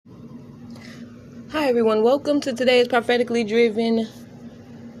Hi everyone, welcome to today's prophetically driven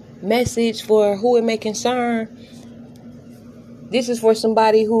message for who it may concern. This is for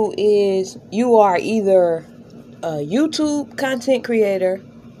somebody who you are either a YouTube content creator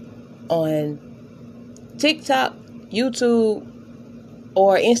on TikTok, YouTube,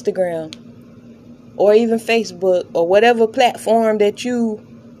 or Instagram, or even Facebook, or whatever platform that you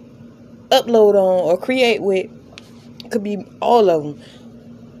upload on or create with. It could be all of them.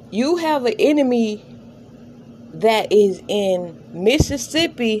 You have an enemy that is in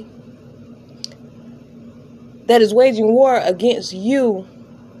Mississippi that is waging war against you,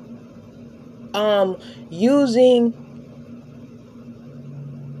 using,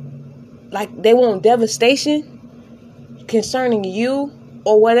 like, they want devastation concerning you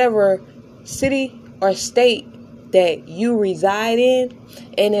or whatever city or state that you reside in.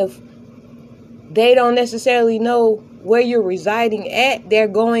 And if they don't necessarily know where you're residing at, they're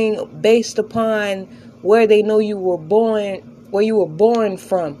going based upon where they know you were born, where you were born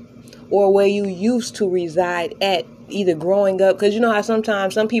from, or where you used to reside at, either growing up. Because you know how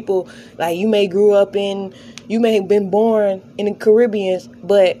sometimes some people, like, you may have been born in the Caribbean,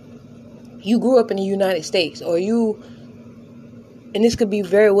 but you grew up in the United States, and this could be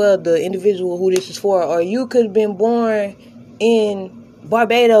very well the individual who this is for, or you could have been born in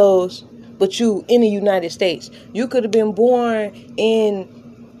Barbados, but you in the United States. You could have been born in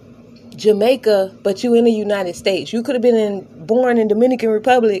Jamaica, but you in the United States. You could have been born in Dominican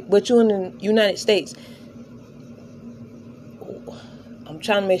Republic, but you in the United States. I'm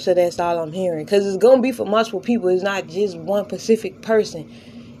trying to make sure that's all I'm hearing, because it's going to be for multiple people. It's not just one specific person.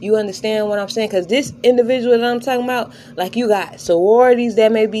 You understand what I'm saying? Because this individual that I'm talking about, like, you got sororities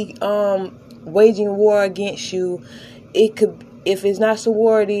that may be waging war against you. It could, if it's not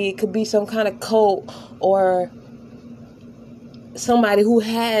sorority, it could be some kind of cult or somebody who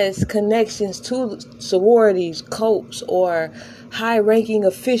has connections to sororities, cults, or high-ranking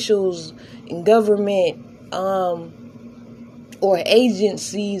officials in government, or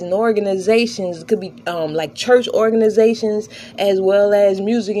agencies and organizations. It could be like church organizations, as well as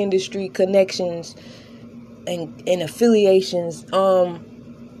music industry connections and affiliations.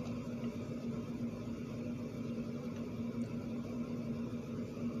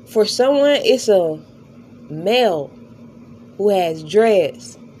 For someone, it's a male who has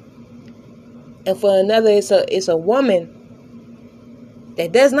dreads, and for another, it's a woman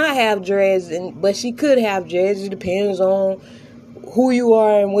that does not have dreads, but she could have dreads. It depends on who you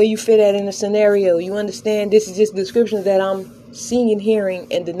are and where you fit at in the scenario. You understand? This is just descriptions that I'm seeing and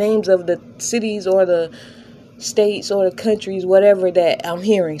hearing, and the names of the cities or the states or the countries, whatever that I'm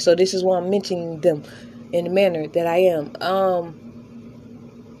hearing. So this is why I'm mentioning them in the manner that I am.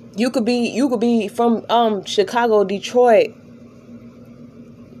 You could be from Chicago, Detroit,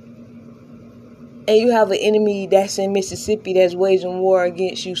 and you have an enemy that's in Mississippi that's waging war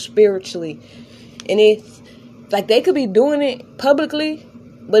against you spiritually. And it's like they could be doing it publicly,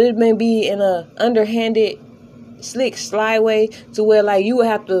 but it may be in a underhanded, slick, sly way, to where, like, you would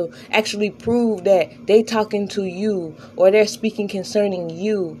have to actually prove that they talking to you or they're speaking concerning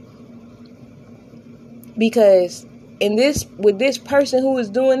you. Because with this person who is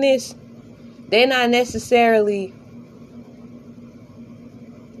doing this, they're not necessarily,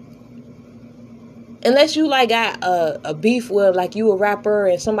 unless you like got a beef with, like, you a rapper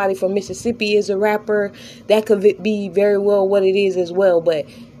and somebody from Mississippi is a rapper, that could be very well what it is as well. But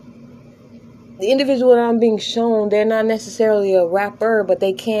the individual that I'm being shown, they're not necessarily a rapper, but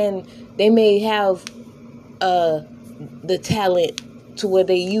they may have the talent to where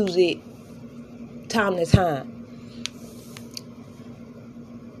they use it time to time.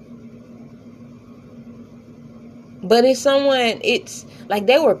 But it's like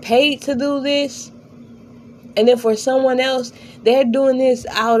they were paid to do this. And then for someone else, they're doing this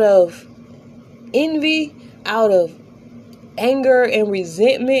out of envy, out of anger and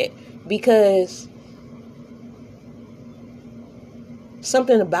resentment, because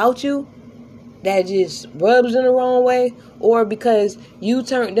something about you that just rubs in the wrong way, or because you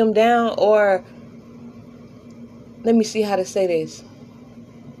turned them down, or let me see how to say this.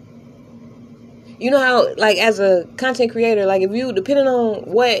 You know how, like, as a content creator, like, if you, depending on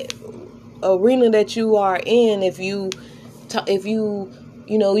what arena that you are in, if you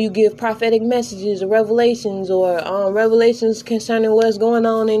give prophetic messages or revelations, or revelations concerning what's going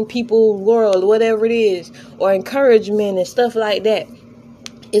on in people's world, whatever it is, or encouragement and stuff like that,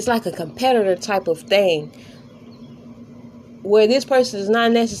 it's like a competitor type of thing, where this person is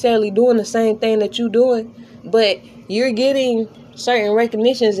not necessarily doing the same thing that you're doing, but you're getting certain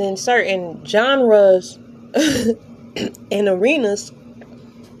recognitions in certain genres and arenas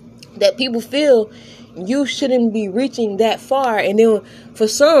that people feel you shouldn't be reaching that far. And then for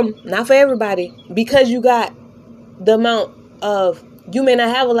some, not for everybody, because you got the amount of, you may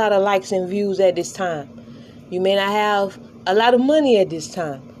not have a lot of likes and views at this time. You may not have a lot of money at this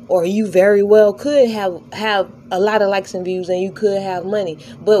time. Or you very well could have a lot of likes and views and you could have money.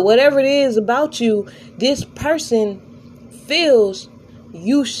 But whatever it is about you, this person feels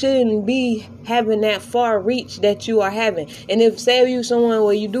you shouldn't be having that far reach that you are having. And if, say you someone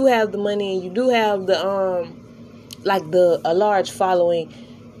where you do have the money and you do have the a large following,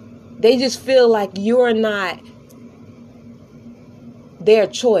 they just feel like you're not their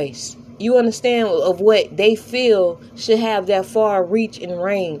choice. You understand of what they feel should have that far reach and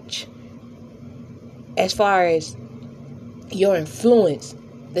range as far as your influence,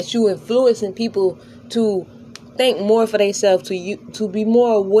 that you influencing people to think more for themselves, to be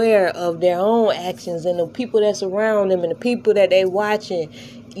more aware of their own actions and the people that's around them and the people that they watching.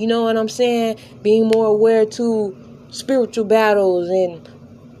 You know what I'm saying? Being more aware to spiritual battles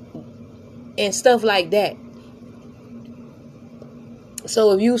and stuff like that.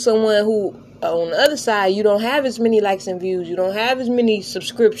 So if you someone who, on the other side, you don't have as many likes and views, you don't have as many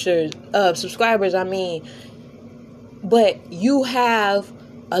subscribers, but you have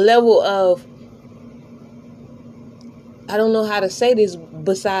a level of, I don't know how to say this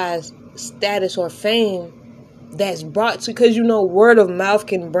besides status or fame that's brought to, because word of mouth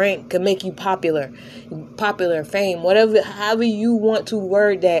can make you popular fame, whatever, however you want to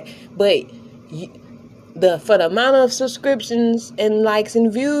word that, but for the amount of subscriptions and likes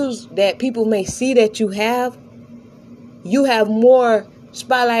and views that people may see that you have more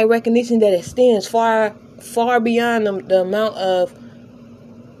spotlight recognition that extends far, far beyond the amount of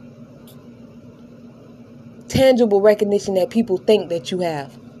tangible recognition that people think that you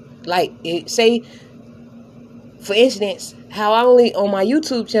have. Like, say, for instance, how I only on my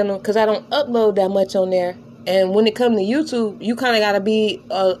YouTube channel, because I don't upload that much on there, and when it comes to YouTube, you kind of got to be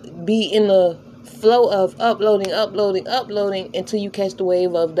in the flow of uploading until you catch the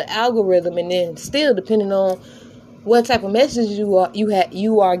wave of the algorithm, and then still depending on what type of message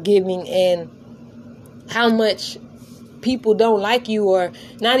you are giving and how much people don't like you, or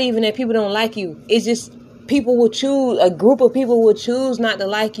not even that people don't like you, it's just a group of people will choose not to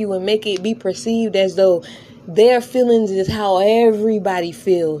like you and make it be perceived as though their feelings is how everybody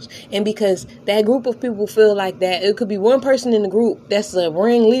feels. And because that group of people feel like that, it could be one person in the group that's a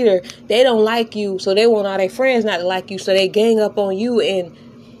ringleader. They don't like you, so they want all their friends not to like you, so they gang up on you and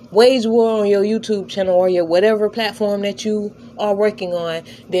wage war on your YouTube channel or your whatever platform that you are working on.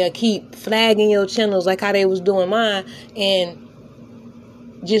 They'll keep flagging your channels like how they was doing mine, and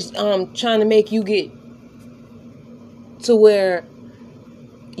just trying to make you get to where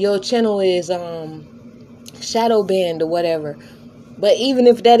your channel is shadow banned or whatever. But even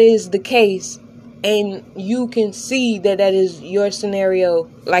if that is the case, and you can see that is your scenario,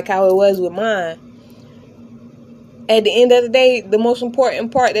 like how it was with mine, at the end of the day, the most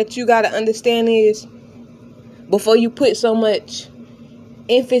important part that you got to understand is, before you put so much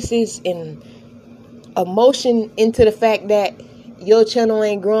emphasis and emotion into the fact that your channel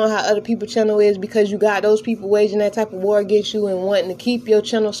ain't growing how other people's channel is, because you got those people waging that type of war against you and wanting to keep your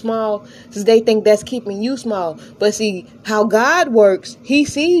channel small, since they think that's keeping you small. But see, how God works, he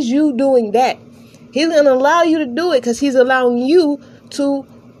sees you doing that. He's going to allow you to do it because he's allowing you to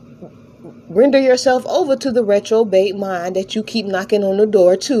render yourself over to the retrobate mind that you keep knocking on the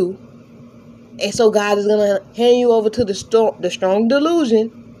door to. And so God is going to hand you over to the strong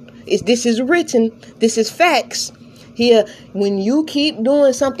delusion. This is written. This is facts. Here, when you keep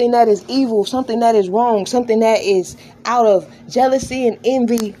doing something that is evil, something that is wrong, something that is out of jealousy and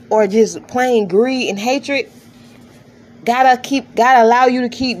envy, or just plain greed and hatred, gotta allow you to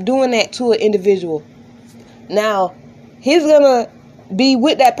keep doing that to an individual. Now, he's gonna be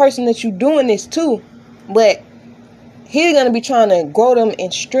with that person that you're doing this to, but he's going to be trying to grow them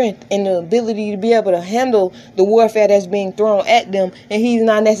in strength and the ability to be able to handle the warfare that's being thrown at them. And he's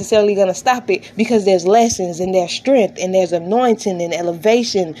not necessarily going to stop it, because there's lessons and there's strength and there's anointing and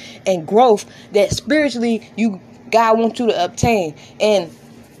elevation and growth that spiritually God wants you to obtain. And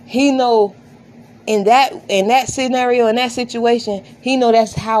he know in that scenario, in that situation, he know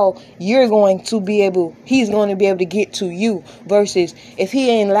that's how he's going to be able to get to you, versus if he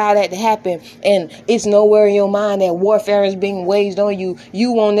ain't allow that to happen and it's nowhere in your mind that warfare is being waged on you,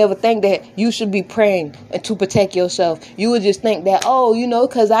 you won't never think that you should be praying to protect yourself. You would just think that,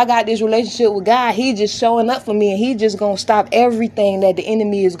 because I got this relationship with God, he just showing up for me and he just gonna stop everything that the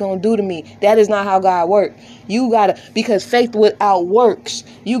enemy is gonna do to me. That is not how God works. You gotta, because faith without works,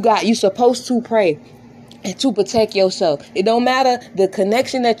 you supposed to pray. and to protect yourself. It don't matter the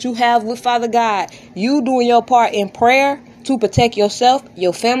connection that you have with Father God. You doing your part in prayer to protect yourself,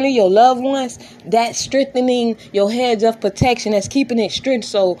 your family, your loved ones. That's strengthening your hedge of protection. That's keeping it strength.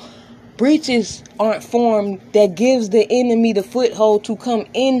 So breaches aren't formed that gives the enemy the foothold to come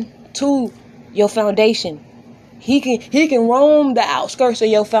into your foundation. He can roam the outskirts of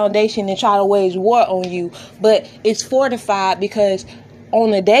your foundation and try to wage war on you, but it's fortified because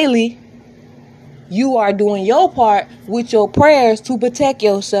on a daily, you are doing your part with your prayers to protect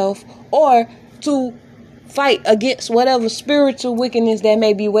yourself or to fight against whatever spiritual wickedness that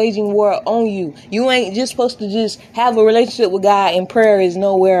may be waging war on you. You ain't just supposed to just have a relationship with God and prayer is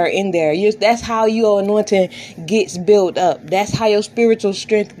nowhere in there. That's how your anointing gets built up. That's how your spiritual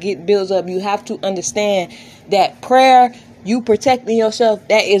strength get built up. You have to understand that prayer, you protecting yourself,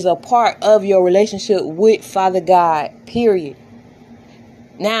 that is a part of your relationship with Father God, period.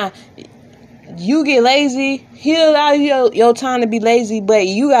 Now, you get lazy, he'll allow your time to be lazy, but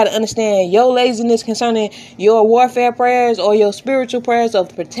you got to understand your laziness concerning your warfare prayers or your spiritual prayers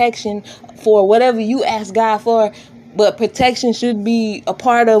of protection for whatever you ask God for. But protection should be a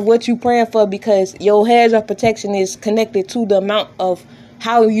part of what you praying for, because your hedge of protection is connected to the amount of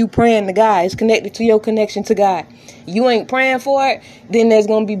how you praying to God. It's connected to your connection to God. You ain't praying for it, then there's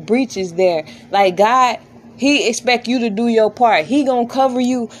going to be breaches there. Like God, He expect you to do your part. He gonna cover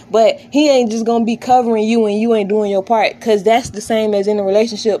you, but He ain't just gonna be covering you and you ain't doing your part. Because that's the same as in a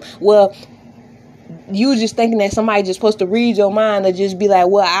relationship. Well, you just thinking that somebody just supposed to read your mind or just be like,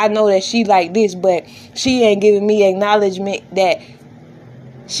 well, I know that she like this, but she ain't giving me acknowledgement that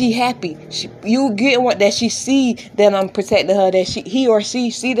she happy. You get what that she see that I'm protecting her, that he or she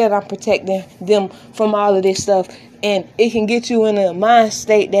see that I'm protecting them from all of this stuff. And it can get you in a mind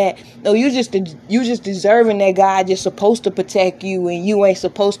state that, no, you just deserving that God just supposed to protect you and you ain't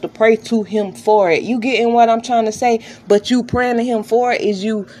supposed to pray to Him for it. You getting what I'm trying to say? But you praying to Him for it is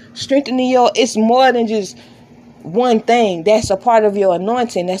you strengthening it's more than just one thing. That's a part of your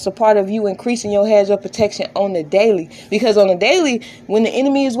anointing. That's a part of you increasing your hedge of protection on the daily. Because on the daily, when the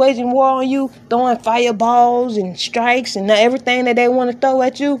enemy is waging war on you, throwing fireballs and strikes and everything that they want to throw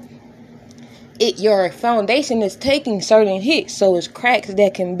at you, your foundation is taking certain hits, so it's cracks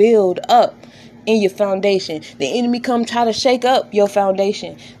that can build up in your foundation. The enemy come try to shake up your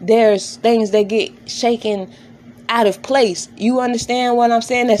foundation. There's things that get shaken out of place. You understand what I'm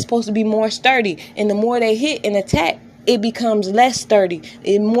saying? That's supposed to be more sturdy, and the more they hit and attack, it becomes less sturdy.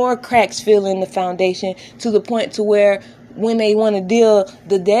 And more cracks fill in the foundation to the point to where when they want to deal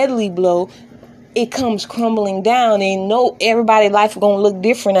the deadly blow, it comes crumbling down, and everybody's life going to look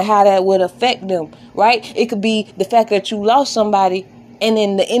different and how that would affect them, right? It could be the fact that you lost somebody and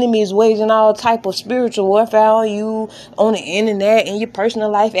then the enemy is waging all type of spiritual warfare on you on the internet, in your personal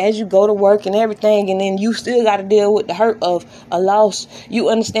life as you go to work and everything, and then you still got to deal with the hurt of a loss. You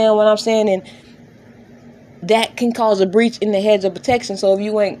understand what I'm saying? And that can cause a breach in the hedge of protection. So if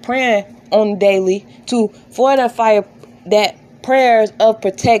you ain't praying on daily to fortify that prayers of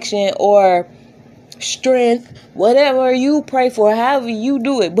protection or strength, whatever you pray for, however you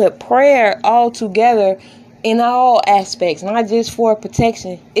do it, but prayer all together in all aspects, not just for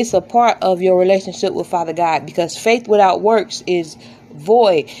protection, it's a part of your relationship with Father God, because faith without works is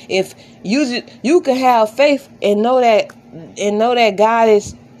void. If you can have faith and know that God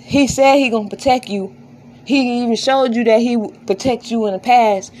He said He gonna protect you. He even showed you that He would protect you in the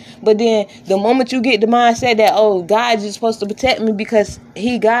past. But then the moment you get the mindset that, oh, God's just supposed to protect me because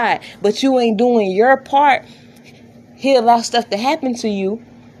He God, but you ain't doing your part, He'll allow stuff to happen to you.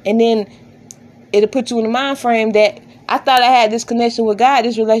 And then it'll put you in the mind frame that I thought I had this connection with God,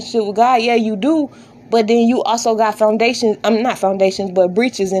 this relationship with God. Yeah, you do. But then you also got but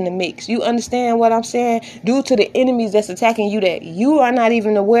breaches in the mix. You understand what I'm saying? Due to the enemies that's attacking you that you are not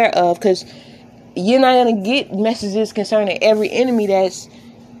even aware of, because you're not going to get messages concerning every enemy that's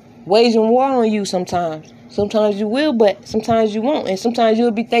waging war on you sometimes. Sometimes you will, but sometimes you won't. And sometimes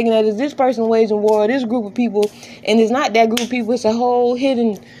you'll be thinking that it's this person waging war, or this group of people, and it's not that group of people. It's a whole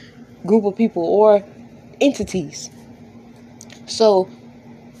hidden group of people or entities. So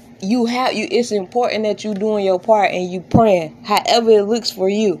it's important that you doing your part and you praying however it looks for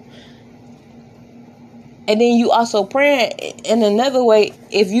you. And then you also praying in another way.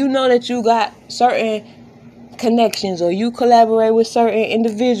 If you know that you got certain connections, or you collaborate with certain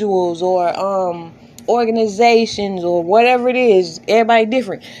individuals or organizations or whatever it is, everybody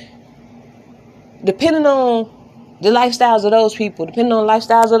different. Depending on the lifestyles of those people, depending on the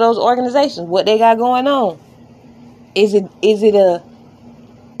lifestyles of those organizations, what they got going on. Is it a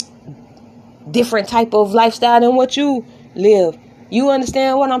different type of lifestyle than what you live? You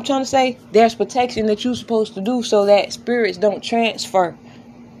understand what I'm trying to say? There's protection that you're supposed to do so that spirits don't transfer.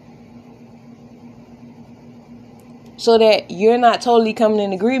 So that you're not totally coming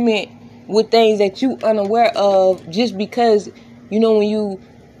in agreement with things that you unaware of, just because, you know, when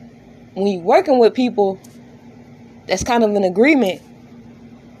you working with people, that's kind of an agreement.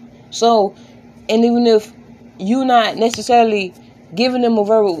 So, and even if you're not necessarily giving them a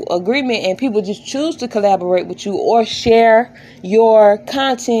verbal agreement and people just choose to collaborate with you or share your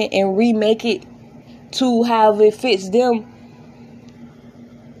content and remake it to how it fits them,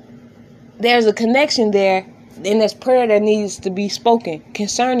 there's a connection there, and there's prayer that needs to be spoken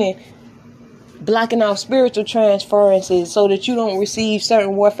concerning blocking off spiritual transferences so that you don't receive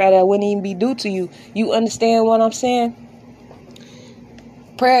certain warfare that wouldn't even be due to you. You understand what I'm saying?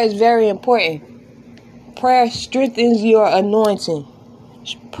 Prayer is very important. Prayer strengthens your anointing.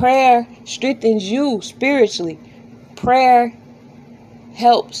 Prayer strengthens you spiritually. Prayer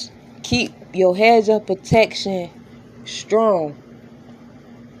helps keep your hedge of protection strong.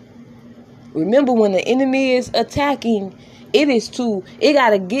 Remember, when the enemy is attacking, it got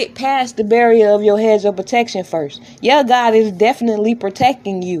to get past the barrier of your hedge of protection first. Yeah, God is definitely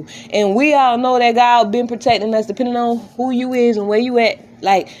protecting you. And we all know that God been protecting us depending on who you is and where you at.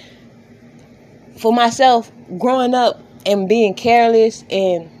 Like, for myself, growing up and being careless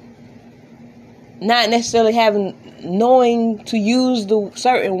and not necessarily knowing to use the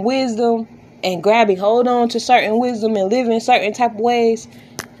certain wisdom and grabbing hold on to certain wisdom and living certain type of ways,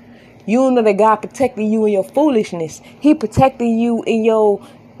 you know that God protected you in your foolishness. He protected you in your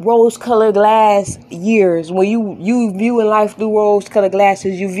rose-colored glass years, when you viewing life through rose-colored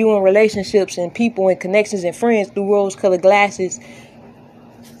glasses. You viewing relationships and people and connections and friends through rose-colored glasses.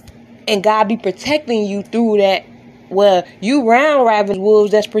 And God be protecting you through that. Well, you round ravenous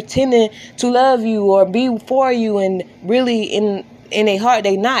wolves that's pretending to love you or be for you, and really in their heart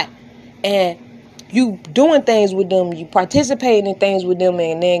they not. And you doing things with them, you participating in things with them,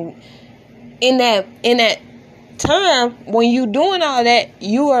 and then in that time when you doing all that,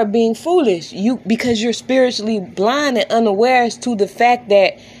 you are being foolish. Because you're spiritually blind and unaware as to the fact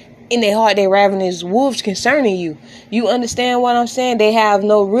that in their heart they ravenous wolves concerning you. You understand what I'm saying? They have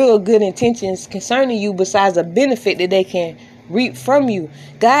no real good intentions concerning you besides a benefit that they can reap from you.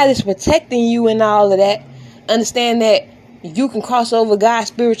 God is protecting you in all of that. Understand that you can cross over God's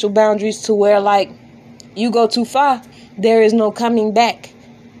spiritual boundaries to where, like, you go too far, there is no coming back.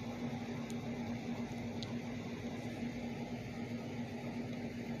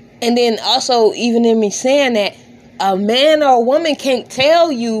 And then also, even in me saying that, a man or a woman can't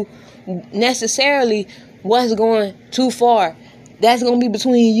tell you necessarily what's going too far. That's going to be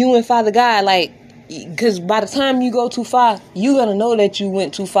between you and Father God. Like, because by the time you go too far, you're going to know that you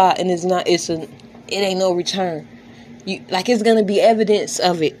went too far, and it ain't no return. It's going to be evidence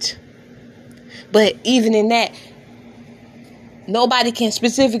of it. But even in that, nobody can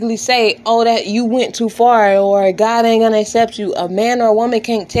specifically say, oh, that you went too far, or God ain't going to accept you. A man or a woman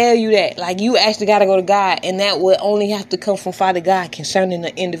can't tell you that. Like, you actually got to go to God, and that would only have to come from Father God concerning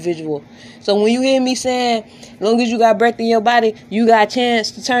the individual. So when you hear me saying, as long as you got breath in your body, you got a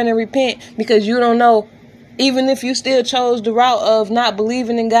chance to turn and repent, because you don't know, even if you still chose the route of not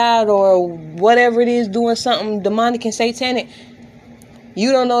believing in God or whatever it is, doing something demonic and satanic,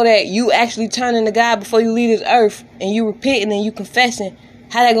 you don't know that you actually turning to God before you leave this earth, and you repenting and you confessing.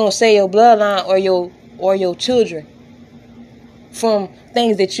 How that gonna save your bloodline or your children from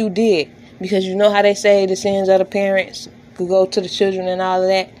things that you did? Because you know how they say the sins of the parents could go to the children and all of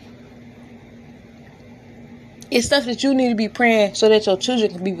that. It's stuff that you need to be praying so that your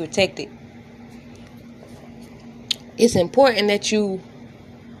children can be protected. It's important that you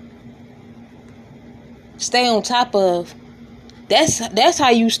stay on top of. That's how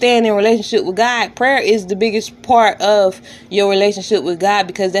you stand in relationship with God. Prayer is the biggest part of your relationship with God,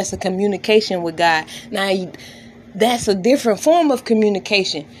 because that's a communication with God. Now, that's a different form of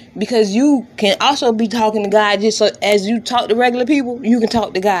communication, because you can also be talking to God just so as you talk to regular people. You can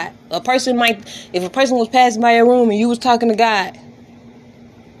talk to God. If a person was passing by your room and you was talking to God,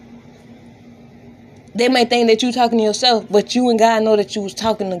 they might think that you talking to yourself, but you and God know that you was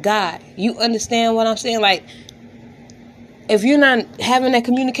talking to God. You understand what I'm saying? Like, if you're not having that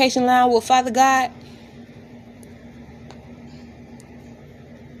communication line with Father God,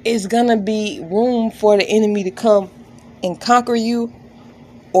 it's going to be room for the enemy to come and conquer you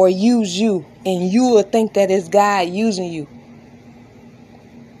or use you. And you will think that it's God using you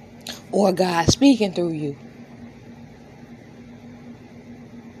or God speaking through you.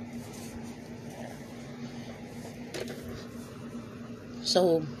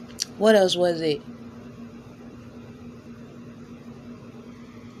 So, what else was it?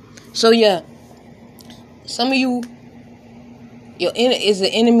 So yeah, some of you, is an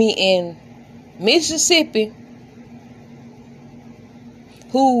enemy in Mississippi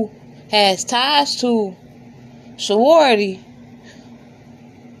who has ties to sorority,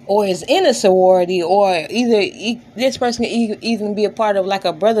 or is in a sorority, or either this person can even be a part of like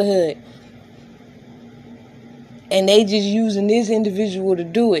a brotherhood, and they just using this individual to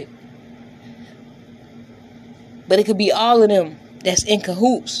do it. But it could be all of them that's in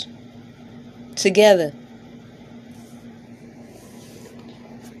cahoots together.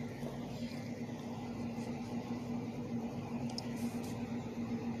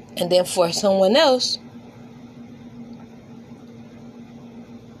 And then for someone else,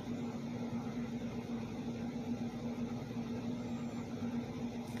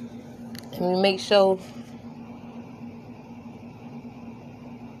 let me make sure.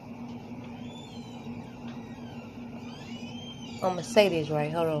 I'm going to say this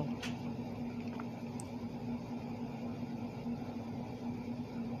right. Hold on.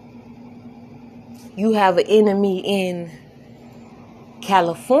 You have an enemy in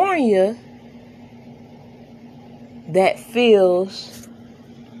California that feels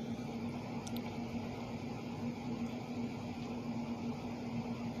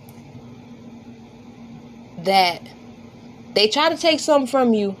that they try to take something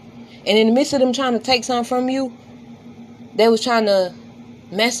from you, and in the midst of them trying to take something from you, they was trying to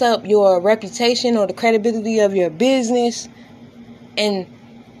mess up your reputation or the credibility of your business, and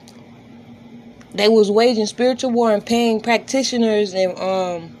they was waging spiritual war and paying practitioners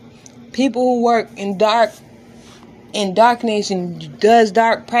and people who work in darkness and does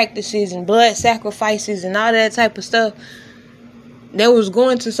dark practices and blood sacrifices and all that type of stuff. They was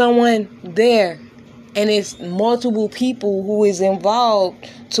going to someone there, and it's multiple people who is involved,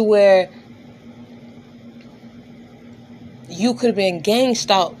 to where you could have been gang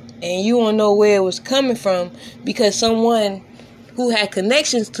stalked and you don't know where it was coming from, because someone who had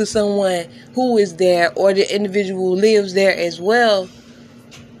connections to someone who is there, or the individual lives there as well,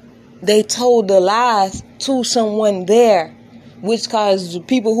 they told the lies to someone there, which caused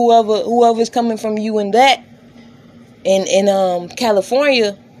people, whoever's coming from you in that in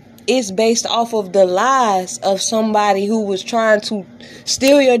California, it's based off of the lies of somebody who was trying to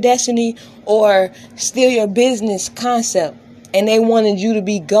steal your destiny or steal your business concept. And they wanted you to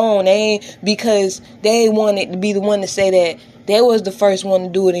be gone. Because they wanted to be the one to say that they was the first one to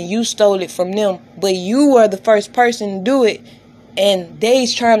do it and you stole it from them. But you were the first person to do it, and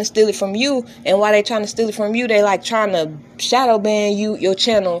they's trying to steal it from you. And while they trying to steal it from you, they like trying to shadow ban your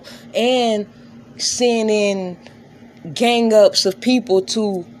channel, and sending gang ups of people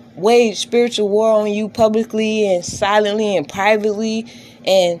to wage spiritual war on you publicly and silently and privately.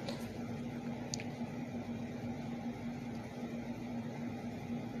 And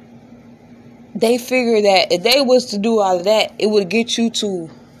they figure that if they was to do all of that, it would get you to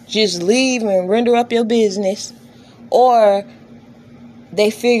just leave and render up your business, or they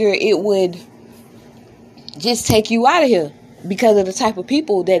figure it would just take you out of here because of the type of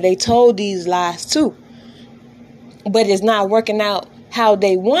people that they told these lies to. But it's not working out how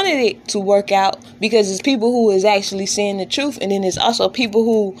they wanted it to work out, because it's people who is actually saying the truth, and then there's also people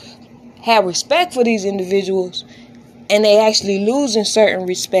who have respect for these individuals, and they actually losing certain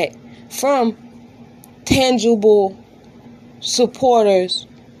respect from tangible supporters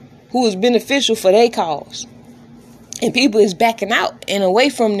who is beneficial for their cause. And people is backing out and away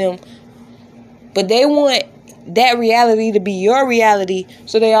from them, but they want that reality to be your reality,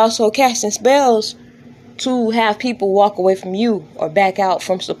 so they also casting spells to have people walk away from you, or back out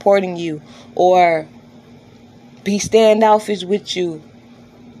from supporting you, or be standoffish with you,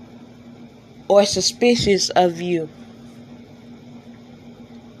 or suspicious of you.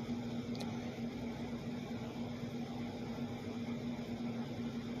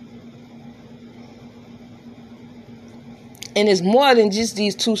 And it's more than just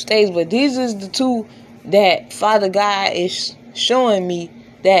these two states, but these is the two that Father God is showing me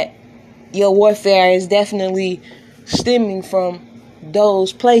that your warfare is definitely stemming from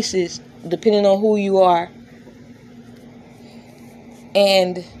those places, depending on who you are.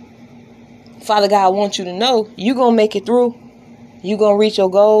 And Father God wants you to know you're going to make it through. You're going to reach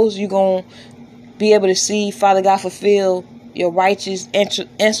your goals. You're going to be able to see Father God fulfill your righteous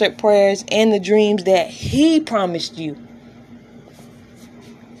answered prayers and the dreams that He promised you.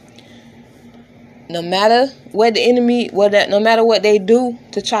 No matter what the enemy, no matter what they do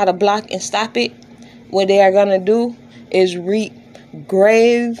to try to block and stop it, what they are going to do is reap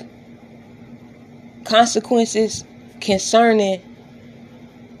grave consequences concerning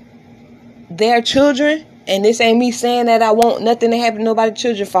their children And this ain't me saying that I want nothing to happen to nobody's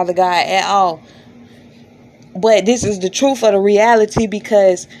children, Father God, at all. But this is the truth of the reality,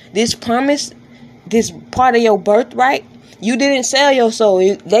 because this promise, this part of your birthright, you didn't sell your soul.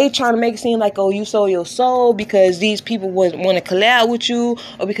 They trying to make it seem like, oh, you sold your soul because these people want to collab with you,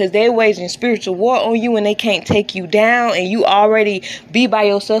 or because they're waging spiritual war on you and they can't take you down, and you already be by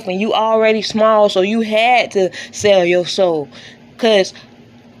yourself and you already small, so you had to sell your soul. Because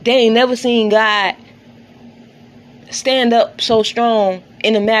they ain't never seen God stand up so strong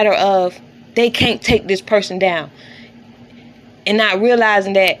in a matter of they can't take this person down, and not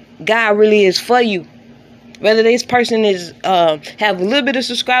realizing that God really is for you. Whether this person is have a little bit of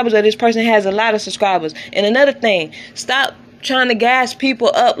subscribers or this person has a lot of subscribers. And another thing, stop trying to gas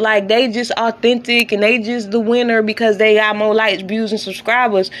people up like they just authentic and they just the winner because they got more likes, views, and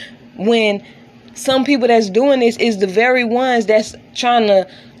subscribers, when some people that's doing this is the very ones that's trying to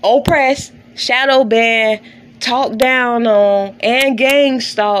oppress, shadow ban, talk down on, and gang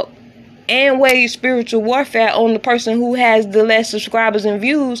stalk and wage spiritual warfare on the person who has the less subscribers and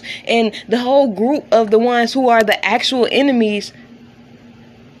views. And the whole group of the ones who are the actual enemies,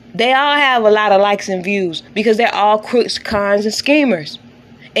 they all have a lot of likes and views because they're all crooks, cons, and schemers.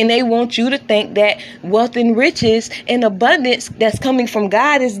 And they want you to think that wealth and riches and abundance that's coming from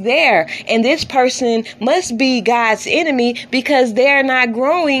God is there. And this person must be God's enemy because they're not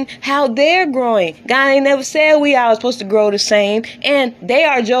growing how they're growing. God ain't never said we all supposed to grow the same. And they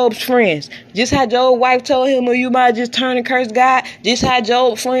are Job's friends. Just how Job's wife told him, well, you might just turn and curse God. Just how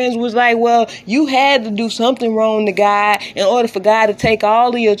Job's friends was like, well, you had to do something wrong to God in order for God to take all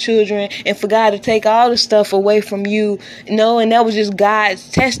of your children and for God to take all the stuff away from you. No, and that was just God's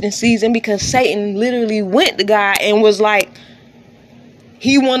testing season, because Satan literally went to God and was like,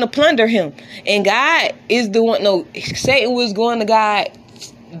 he want to plunder him. And God is the one. No, Satan was going to God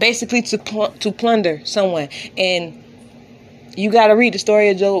basically to plunder someone. And you got to read the story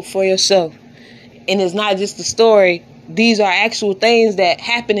of Job for yourself. And it's not just a story. These are actual things that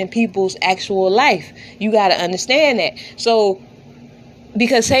happen in people's actual life. You got to understand that. So,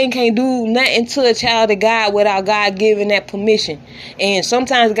 because Satan can't do nothing to a child of God without God giving that permission. And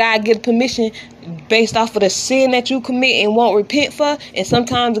sometimes God gives permission based off of the sin that you commit and won't repent for. And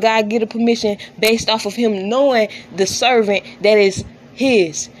sometimes God gives a permission based off of him knowing the servant that is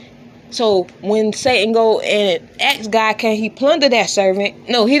his. So when Satan go and ask God, can he plunder that servant?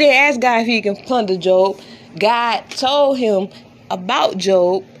 No, he didn't ask God if he can plunder Job. God told him about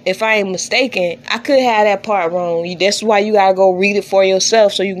Job. If I ain't mistaken, I could have that part wrong. That's why you gotta go read it for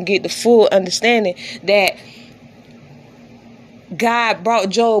yourself so you can get the full understanding that God brought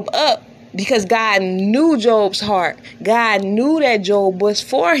Job up because God knew Job's heart. God knew that Job was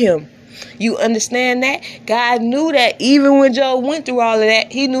for him. You understand that? God knew that even when Job went through all of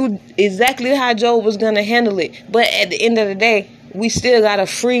that, he knew exactly how Job was going to handle it. But at the end of the day, we still got a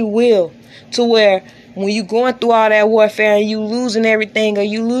free will to where when you going through all that warfare and you losing everything or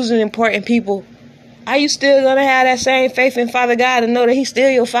you losing important people, are you still going to have that same faith in Father God and know that he's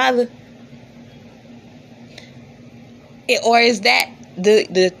still your father? Or is that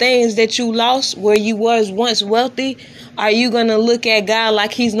the things that you lost where you was once wealthy? Are you going to look at God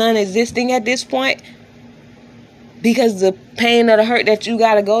like he's non-existing at this point? Because the pain or the hurt that you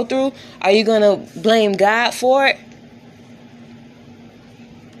got to go through, are you going to blame God for it?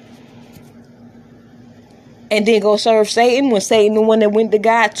 And then go serve Satan when Satan the one that went to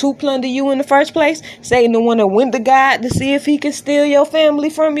God to plunder you in the first place? Satan the one that went to God to see if he can steal your family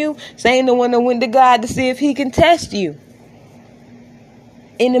from you? Satan the one that went to God to see if he can test you?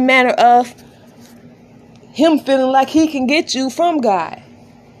 In the matter of him feeling like he can get you from God.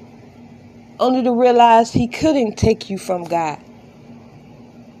 Only to realize he couldn't take you from God.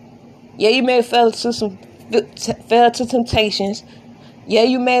 Yeah, you may have fell to temptations. Yeah,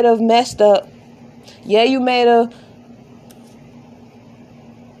 you may have messed up. Yeah, you may have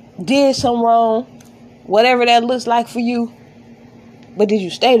did some wrong. Whatever that looks like for you. But did you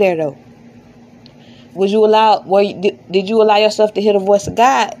stay there though? Did you allow yourself to hear the voice of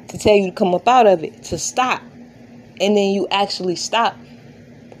God to tell you to come up out of it, to stop? And then you actually stop.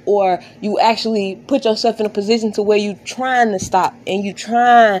 Or you actually put yourself in a position to where you trying to stop and you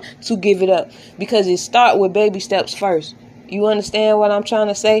trying to give it up. Because it start with baby steps first. You understand what I'm trying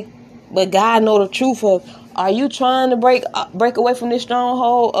to say? But God know the truth of, are you trying to break away from this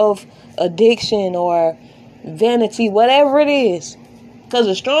stronghold of addiction or vanity, whatever it is? Because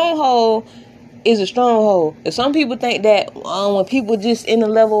a stronghold is a stronghold. If some people think that when people just in a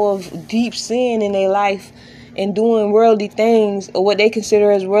level of deep sin in their life and doing worldly things, or what they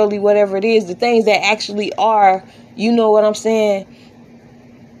consider as worldly, whatever it is, the things that actually are, you know what I'm saying,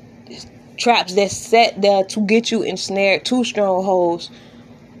 traps that's set there to get you ensnared, 2 strongholds.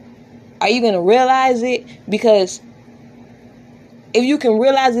 Are you going to realize it? Because if you can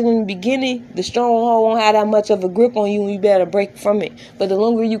realize it in the beginning, the stronghold won't have that much of a grip on you and you better break from it. But the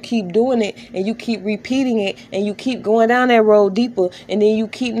longer you keep doing it and you keep repeating it and you keep going down that road deeper and then you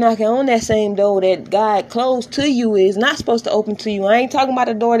keep knocking on that same door that God closed to you is not supposed to open to you. I ain't talking about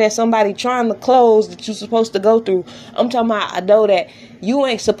a door that somebody trying to close that you're supposed to go through. I'm talking about a door that you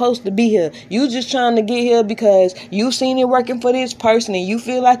ain't supposed to be here. You just trying to get here because you seen it working for this person and you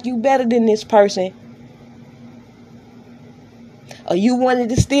feel like you better than this person. Or you wanted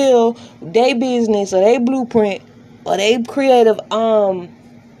to steal their business or their blueprint or their creative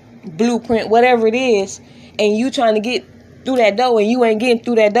blueprint, whatever it is, and you trying to get through that door and you ain't getting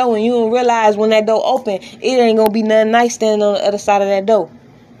through that door and you don't realize when that door open, it ain't going to be nothing nice standing on the other side of that door.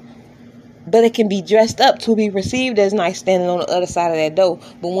 But it can be dressed up to be perceived as nice standing on the other side of that door.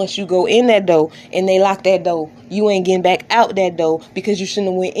 But once you go in that door and they lock that door, you ain't getting back out that door because you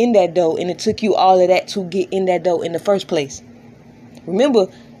shouldn't have went in that door and it took you all of that to get in that door in the first place. Remember,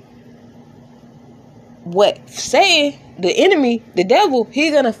 what saying the enemy, the devil,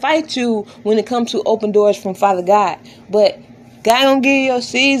 he's going to fight you when it comes to open doors from Father God. But God going to give you a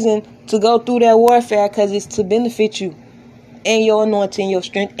season to go through that warfare because it's to benefit you and your anointing, your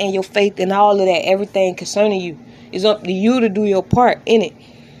strength, and your faith, and all of that, everything concerning you. It's up to you to do your part in it.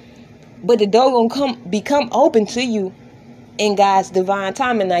 But the door going to become open to you in God's divine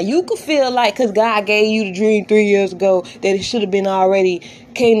timing. Now you could feel like because God gave you the dream 3 years ago that it should have been already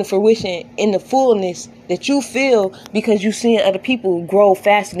came to fruition in the fullness that you feel because you seeing other people grow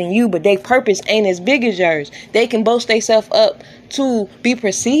faster than you, but their purpose ain't as big as yours. They can boast themselves up to be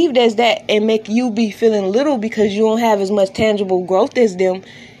perceived as that and make you be feeling little because you don't have as much tangible growth as them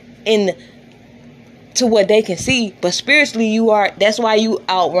in to what they can see. But spiritually you are. That's why you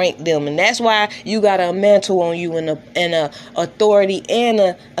outrank them, and that's why you got a mantle on you and a authority and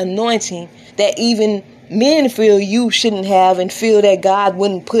a anointing that even men feel you shouldn't have and feel that God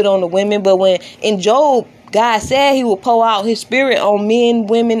wouldn't put on the women. But when in Job, God said he will pour out his spirit on men,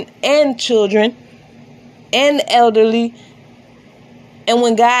 women, and children and elderly. And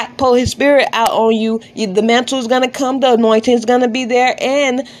when God pour his spirit out on you, the mantle is going to come, the anointing is going to be there,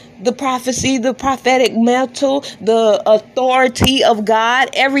 and the prophecy, the prophetic mantle, the authority of God,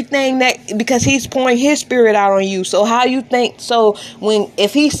 everything that, because he's pouring his spirit out on you. So how you think, so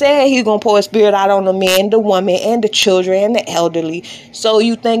if he said he's going to pour his spirit out on the man, the woman, and the children, and the elderly, so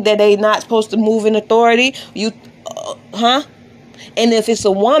you think that they not supposed to move in authority? And if it's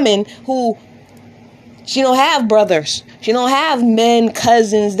a woman who, she don't have brothers, she don't have men,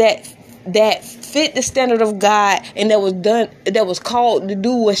 cousins that fit the standard of God and that was called to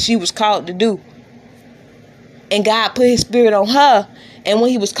do what she was called to do. And God put his spirit on her. And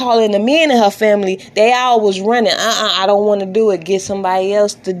when he was calling the men in her family, they all was running. I don't want to do it. Get somebody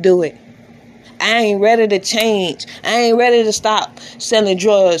else to do it. I ain't ready to change. I ain't ready to stop selling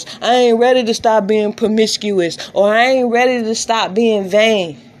drugs. I ain't ready to stop being promiscuous. Or I ain't ready to stop being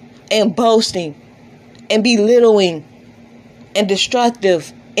vain and boasting and belittling and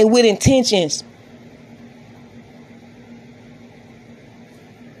destructive and with intentions.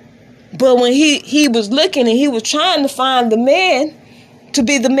 But when he was looking and he was trying to find the man to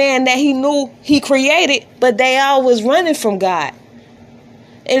be the man that he knew he created, but they all was running from God.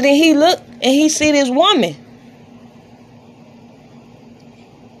 And then he looked and he see this woman.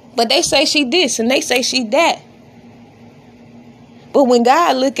 But they say she this and they say she that. But when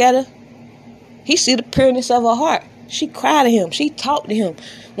God look at her, he see the pureness of her heart. She cried to him. She talked to him.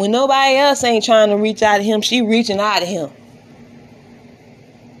 When nobody else ain't trying to reach out to him, she reaching out to him.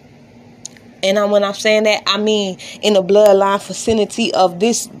 And when I'm saying that, I mean in the bloodline vicinity of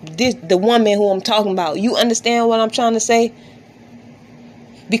this the woman who I'm talking about. You understand what I'm trying to say?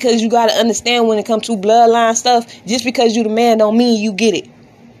 Because you got to understand when it comes to bloodline stuff, just because you the man don't mean you get it.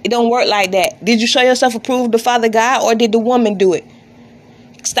 It don't work like that. Did you show yourself approved to Father God, or did the woman do it?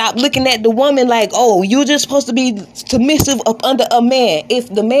 Stop looking at the woman like, oh, you just supposed to be submissive up under a man.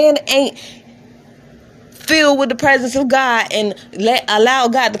 If the man ain't filled with the presence of God and allow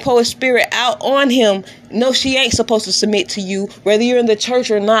God to pour his spirit out on him, no, she ain't supposed to submit to you, whether you're in the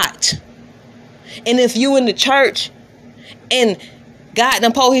church or not. And if you in the church and God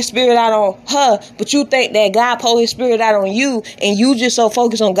done pour his spirit out on her, but you think that God pour his spirit out on you, and you just so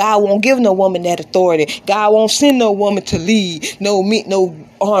focused on God won't give no woman that authority. God won't send no woman to lead no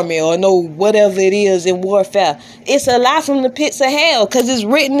army or no whatever it is in warfare. It's a lie from the pits of hell, because it's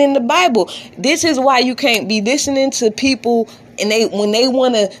written in the Bible. This is why you can't be listening to people And when they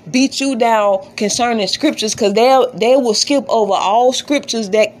want to beat you down concerning scriptures, because they will skip over all scriptures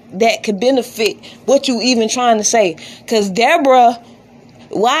that could benefit what you even trying to say. Because Deborah,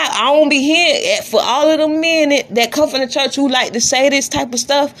 why I don't be hearing for all of them men that come from the church who like to say this type of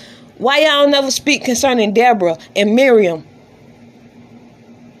stuff, why y'all never speak concerning Deborah and Miriam?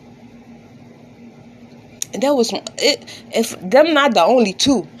 And that was it. If them not the only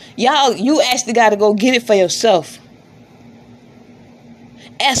two, y'all, you actually got to go get it for yourself.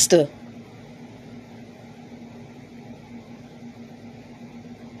 Esther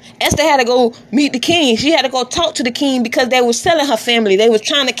had to go meet the king. She had to go talk to the king because they were selling her family. They was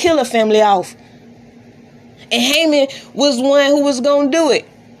trying to kill her family off. And Haman was the one who was going to do it.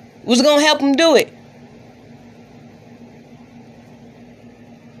 Was going to help him do it.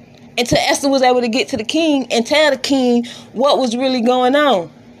 Until Esther was able to get to the king and tell the king what was really going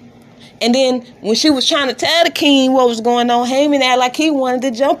on. And then when she was trying to tell the king what was going on, Haman acted like he wanted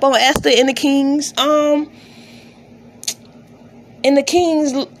to jump on Esther in the king's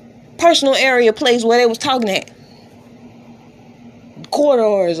personal area place where they was talking at.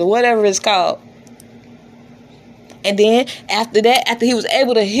 Corridors or whatever it's called. And then after that, after he was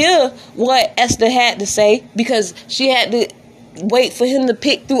able to hear what Esther had to say, because she had to wait for him to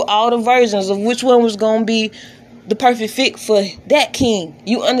pick through all the versions of which one was going to be the perfect fit for that king.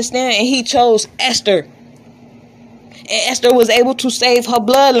 You understand? And he chose Esther. And Esther was able to save her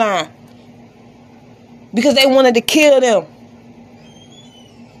bloodline because they wanted to kill them.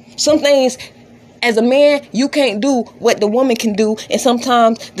 Some things, as a man, you can't do what the woman can do. And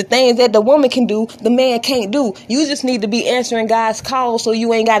sometimes the things that the woman can do, the man can't do. You just need to be answering God's call so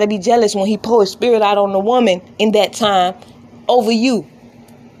you ain't got to be jealous when he pour his spirit out on the woman in that time over you.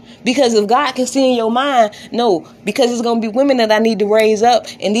 Because if God can see in your mind, no, because it's going to be women that I need to raise up.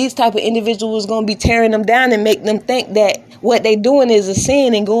 And these type of individuals going to be tearing them down and make them think that what they doing is a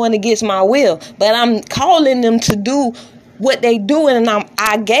sin and going against my will. But I'm calling them to do what they doing, and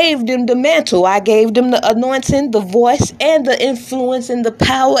I gave them the mantle. I gave them the anointing, the voice, and the influence, and the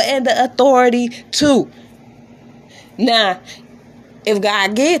power, and the authority too. Now, if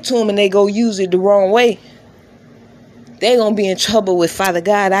God gave it to them and they go use it the wrong way, they're going to be in trouble with Father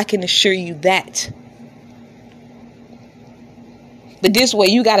God. I can assure you that. But this way,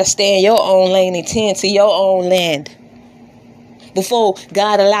 you got to stay in your own lane and tend to your own land before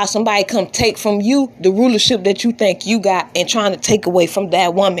God allows somebody come take from you the rulership that you think you got and trying to take away from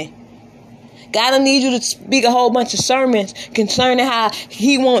that woman. God don't need you to speak a whole bunch of sermons concerning how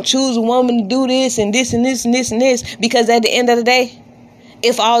he won't choose a woman to do this and this and this and this and this, because at the end of the day,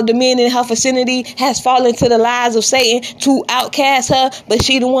 if all the men in her vicinity has fallen to the lies of Satan to outcast her, but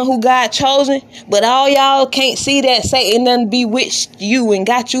she the one who God chosen, but all y'all can't see that Satan done bewitched you and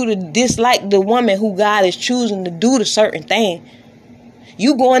got you to dislike the woman who God is choosing to do the certain thing.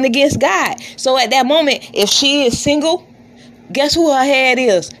 You going against God. So at that moment, if she is single, guess who her head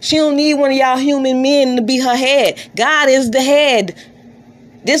is? She don't need one of y'all human men to be her head. God is the head.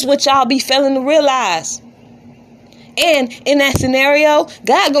 This is what y'all be failing to realize. And in that scenario,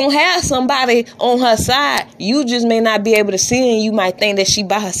 God gonna have somebody on her side. You just may not be able to see, and you might think that she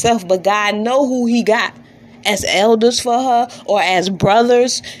by herself, but God know who he got as elders for her or as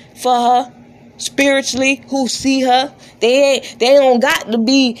brothers for her spiritually who see her. They don't got to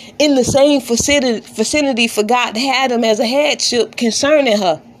be in the same vicinity for God to have them as a headship concerning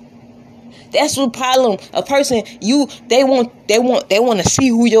her. That's the problem. A person, they want to see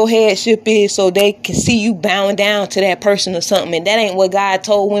who your headship is so they can see you bowing down to that person or something. And that ain't what God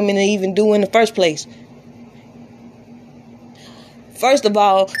told women to even do in the first place. First of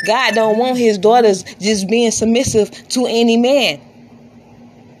all, God don't want his daughters just being submissive to any man.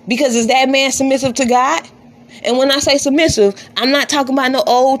 Because is that man submissive to God? And when I say submissive, I'm not talking about no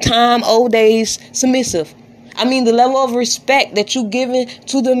old days submissive. I mean the level of respect that you giving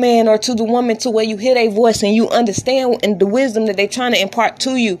to the man or to the woman, to where you hear their voice and you understand and the wisdom that they're trying to impart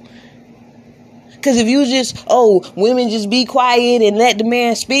to you. Because if you just, women just be quiet and let the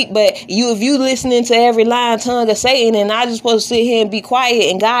man speak, but if you listening to every lying tongue of Satan, and I just supposed to sit here and be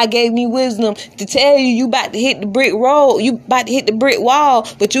quiet, and God gave me wisdom to tell you about to hit the brick road, you about to hit the brick wall,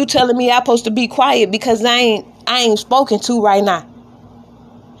 but you telling me I supposed to be quiet because I ain't spoken to right now.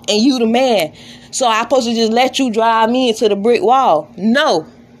 And you the man. So I supposed to just let you drive me into the brick wall? No.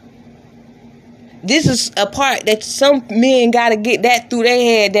 This is a part that some men got to get that through their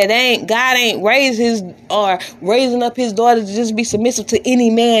head, that God ain't raising up his daughter to just be submissive to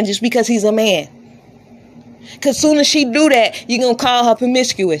any man just because he's a man. Because soon as she do that, you're going to call her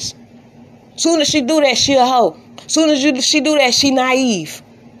promiscuous. Soon as she do that, she a hoe. Soon as she do that, she naive.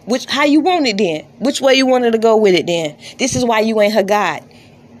 How you want it then? Which way you wanted to go with it then? This is why you ain't her God.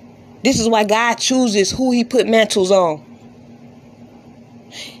 This is why God chooses who he put mantles on.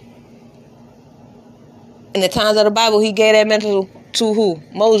 In the times of the Bible, he gave that mantle to who?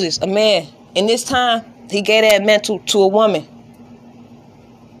 Moses, a man. In this time, he gave that mantle to a woman.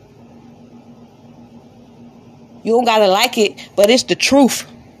 You don't gotta like it, but it's the truth.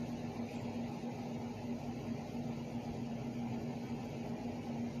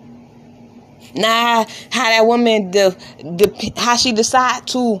 Now, how that woman, how she decide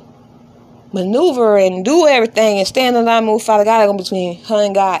to maneuver and do everything and stand in line with Father God, between her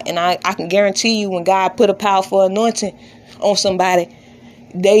and God. And I can guarantee you, when God put a powerful anointing on somebody,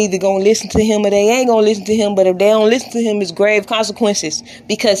 they either gonna listen to him or they ain't gonna listen to him. But if they don't listen to him, it's grave consequences,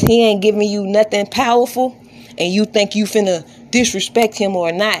 because he ain't giving you nothing powerful, and you think you finna disrespect him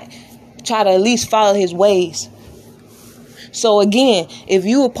or not. Try to at least follow his ways. So again, if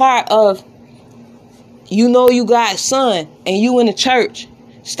you a part of, you got son and you in the church,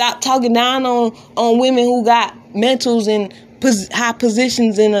 stop talking down on women who got mantles and high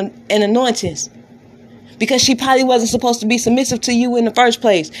positions and anointings. Because she probably wasn't supposed to be submissive to you in the first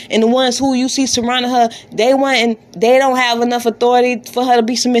place. And the ones who you see surrounding her, they don't have enough authority for her to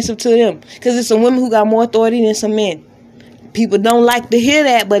be submissive to them. Because it's some women who got more authority than some men. People don't like to hear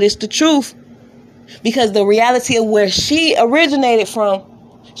that, but it's the truth. Because the reality of where she originated from,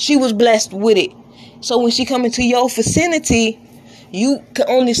 she was blessed with it. So when she come into your vicinity, you can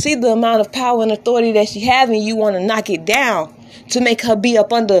only see the amount of power and authority that she has, and you want to knock it down to make her be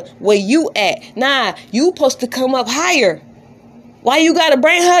up under where you at. Nah, you supposed to come up higher. Why you got to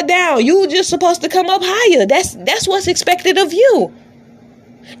bring her down? You just supposed to come up higher. That's what's expected of you.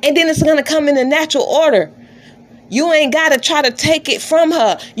 And then it's going to come in a natural order. You ain't got to try to take it from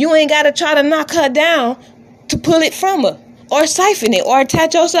her. You ain't got to try to knock her down to pull it from her, or siphon it, or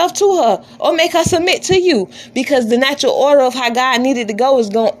attach yourself to her, or make her submit to you. Because the natural order of how God needed to go is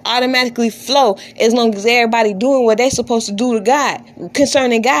going to automatically flow as long as everybody doing what they're supposed to do to God,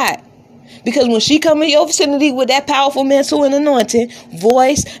 concerning God. Because when she come in your vicinity with that powerful mantle and anointing,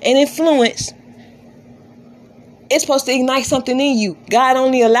 voice and influence, it's supposed to ignite something in you. God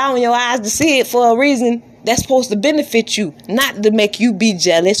only allowing your eyes to see it for a reason that's supposed to benefit you, not to make you be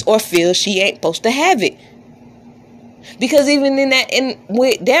jealous or feel she ain't supposed to have it. Because even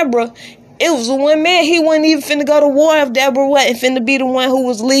with Deborah, it was the one man, he wasn't even finna go to war if Deborah wasn't finna be the one who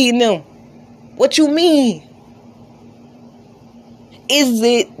was leading them. What you mean?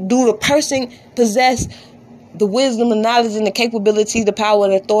 Do the person possess the wisdom and knowledge and the capability, the power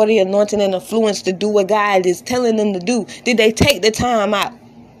and authority, anointing and influence to do what God is telling them to do? Did they take the time out?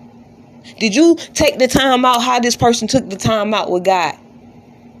 Did you take the time out how this person took the time out with God?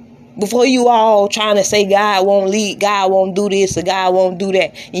 Before you all trying to say God won't lead, God won't do this, or God won't do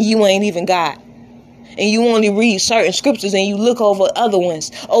that, and you ain't even God. And you only read certain scriptures and you look over other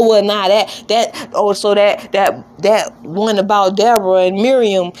ones. Oh, well, nah, that one about Deborah and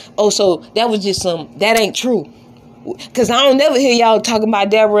Miriam. Oh, so that was just that ain't true. Because I don't never hear y'all talking about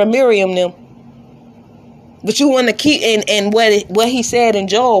Deborah and Miriam them. But you want to keep and what he said in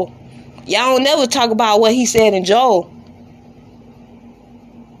Joel. Y'all don't never talk about what he said in Joel.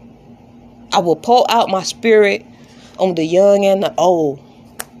 I will pour out my spirit on the young and the old,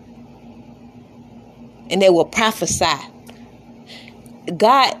 and they will prophesy.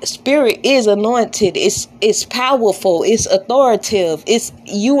 God's spirit is anointed. It's powerful. It's authoritative.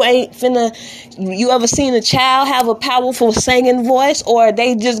 You ever seen a child have a powerful singing voice, or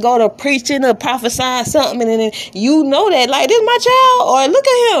they just go to preaching or prophesying something, and then you know that, like, this is my child, or look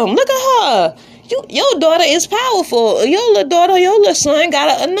at him, look at her. Your daughter is powerful. Your little daughter, your little son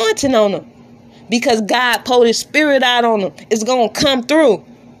got an anointing on them. Because God poured his spirit out on them. It's going to come through.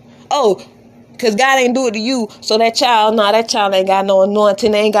 Oh, because God ain't do it to you. So that child ain't got no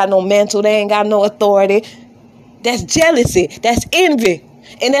anointing. They ain't got no mantle. They ain't got no authority. That's jealousy. That's envy.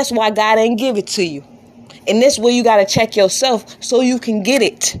 And that's why God ain't give it to you. And that's where you got to check yourself so you can get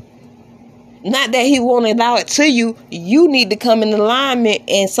it. Not that he won't allow it to you. You need to come in alignment.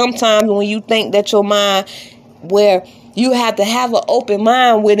 And sometimes when you think that your mind, where you have to have an open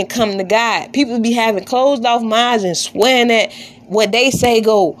mind when it comes to God. People be having closed off minds and swearing at what they say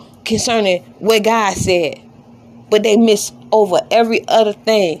go concerning what God said. But they miss over every other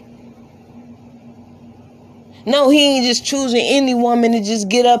thing. No, he ain't just choosing any woman to just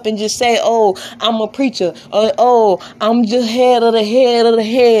get up and just say, oh, I'm a preacher. Or, oh, I'm just head of the head of the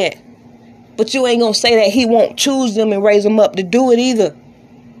head. But you ain't going to say that he won't choose them and raise them up to do it either.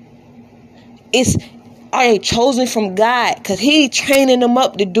 Are they chosen from God? Because he training them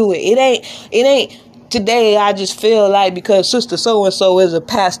up to do it. It ain't today I just feel like because sister so-and-so is a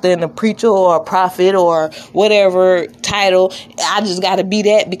pastor and a preacher or a prophet or whatever title, I just got to be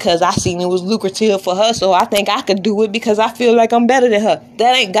that because I seen it was lucrative for her. So I think I could do it because I feel like I'm better than her.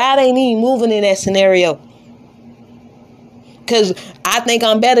 God ain't even moving in that scenario. Because I think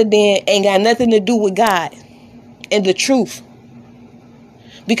I'm better than ain't got nothing to do with God and the truth.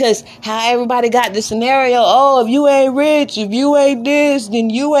 Because how everybody got the scenario, oh, if you ain't rich, if you ain't this, then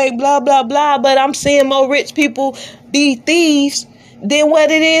you ain't blah, blah, blah. But I'm seeing more rich people be thieves than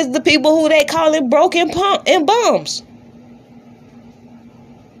what it is the people who they calling broken and bums.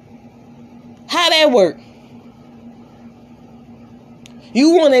 How that work?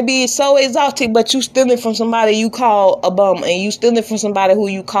 You want to be so exalted, but you stealing from somebody you call a bum, and you stealing from somebody who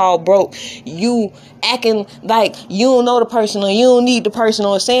you call broke. You acting like you don't know the person, or you don't need the person,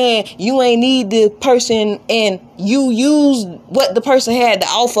 or saying you ain't need the person, and you use what the person had to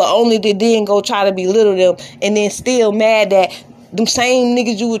offer only to then go try to belittle them, and then still mad that them same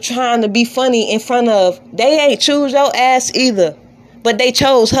niggas you were trying to be funny in front of, they ain't choose your ass either. But they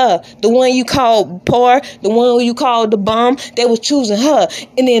chose her. The one you called poor, the one who you called the bum, they was choosing her.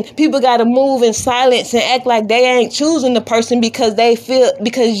 And then people got to move in silence and act like they ain't choosing the person because they feel,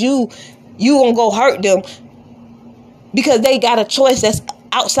 because you gonna go hurt them. Because they got a choice that's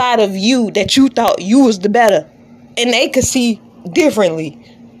outside of you that you thought you was the better. And they could see differently.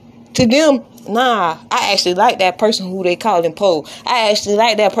 To them, nah, I actually like that person who they calling poor. I actually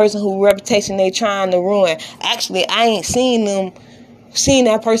like that person whose reputation they trying to ruin. Actually, I ain't seen that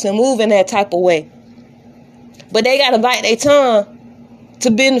person move in that type of way. But they gotta bite their tongue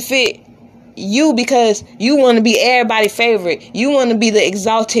to benefit you because you want to be everybody's favorite. You want to be the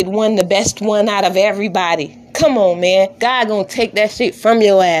exalted one, the best one out of everybody. Come on, man. God gonna take that shit from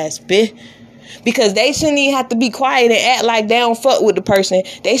your ass, bitch. Because they shouldn't even have to be quiet and act like they don't fuck with the person.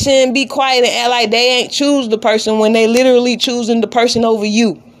 They shouldn't be quiet and act like they ain't choose the person when they literally choosing the person over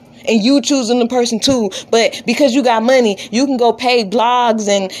you. And you choosing the person too. But because you got money, you can go pay blogs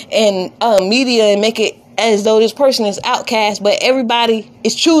and media and make it as though this person is outcast. But everybody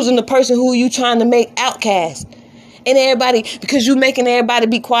is choosing the person who you trying to make outcast. And everybody, because you making everybody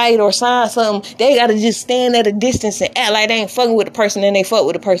be quiet or sign something, they got to just stand at a distance and act like they ain't fucking with the person and they fuck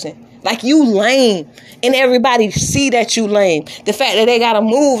with the person. Like you lame. And everybody see that you lame. The fact that they got to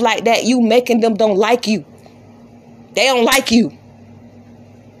move like that, you making them don't like you. They don't like you.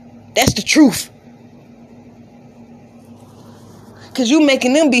 That's the truth. Because you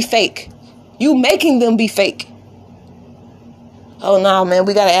making them be fake. You making them be fake. Oh, no, man,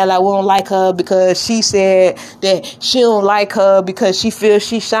 we got to act like we don't like her because she said that she don't like her because she feels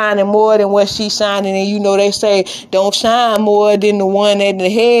she's shining more than what she's shining. And, you know, they say don't shine more than the one at the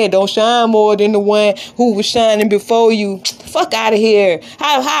head. Don't shine more than the one who was shining before you. Fuck out of here.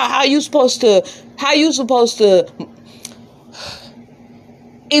 How you supposed to,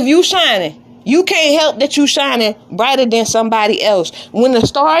 if you shining, you can't help that you shining brighter than somebody else. When the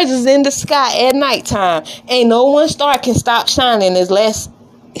stars is in the sky at nighttime, ain't no one star can stop shining as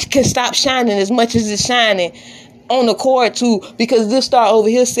much as it's shining on the cord too, because this star over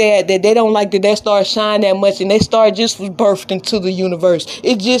here said that they don't like that star shine that much, and that star just was birthed into the universe.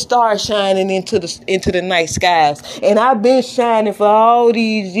 It just started shining into the night skies, and I've been shining for all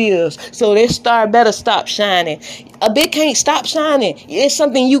these years, so that star better stop shining. A bit can't stop shining. It's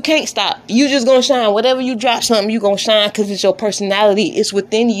something you can't stop. You just gonna shine. Whatever you drop something, you gonna shine because it's your personality. It's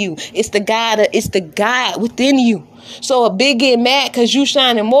within you. It's the God within you. So a big get mad because you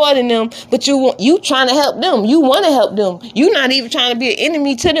shining more than them, but you trying to help them. You want to help them. You not even trying to be an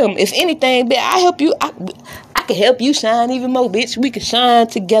enemy to them. If anything, bitch, I help you. I can help you shine even more, bitch. We can shine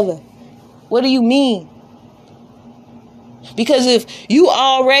together. What do you mean? Because if you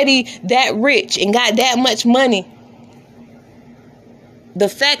already that rich and got that much money, the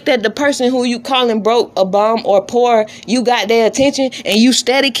fact that the person who you calling broke, a bum, or poor, you got their attention and you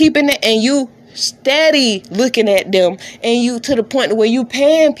steady keeping it and you steady looking at them, and you to the point where you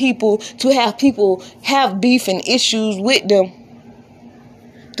paying people to have people have beef and issues with them.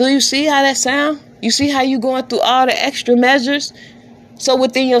 Do you see how that sound? You see how you going through all the extra measures? So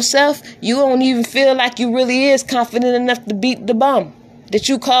within yourself, you don't even feel like you really is confident enough to beat the bum that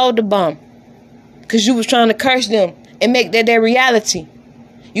you called the bum, because you was trying to curse them and make that their reality.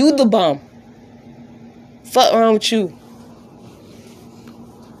 You the bum. Fuck wrong with you?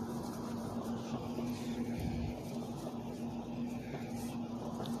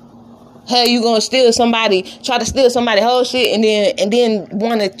 Hell, you gonna try to steal somebody's whole shit, and then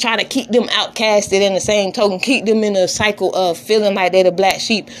want to try to keep them outcasted in the same token, keep them in a cycle of feeling like they're the black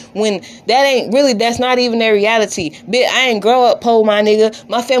sheep, when that's not even their reality. Bitch, I ain't grow up poor, my nigga.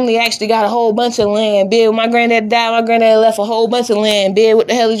 My family actually got a whole bunch of land, bitch. When my granddad died, my granddad left a whole bunch of land, bitch. What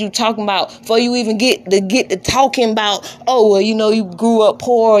the hell is you talking about? Before you even get to talking about, oh, well, you know, you grew up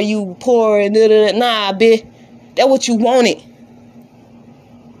poor, you poor, and da-da-da. Nah, bitch. That's what you wanted.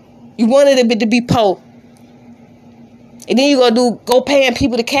 You wanted a bit to be poor. And then you go paying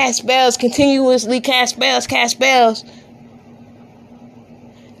people to cast spells, continuously cast spells.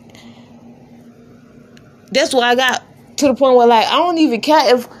 That's why I got to the point where, like, I don't even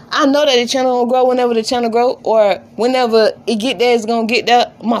care if I know that the channel will grow whenever the channel grow, or whenever it get there, it's gonna get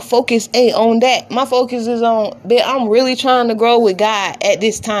there. My focus ain't on that. My focus is on, bitch, I'm really trying to grow with God at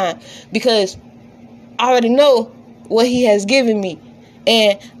this time, because I already know what he has given me.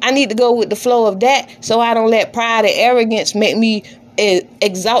 And I need to go with the flow of that, so I don't let pride and arrogance make me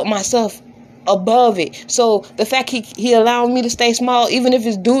exalt myself above it. So the fact he allows me to stay small, even if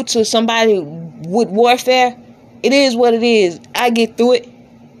it's due to somebody with warfare, it is what it is. I get through it,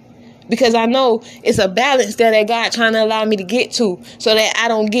 because I know it's a balance that God trying to allow me to get to, so that I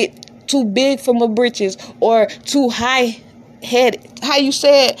don't get too big for my britches, or too high headed. How you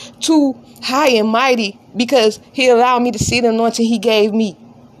said, too high and mighty, because he allowed me to see the anointing he gave me,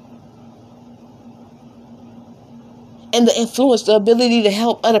 and the influence, the ability to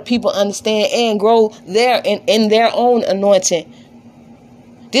help other people understand and grow in their own anointing.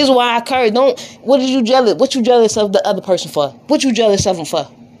 This is why I encourage, what you jealous of the other person for? What you jealous of them for?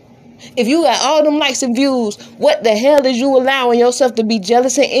 If you got all them likes and views, what the hell is you allowing yourself to be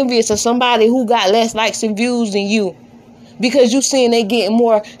jealous and envious of somebody who got less likes and views than you? Because you seeing they getting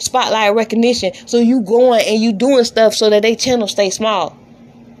more spotlight recognition. So you going and you doing stuff so that they channel stay small.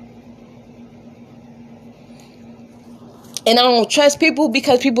 And I don't trust people,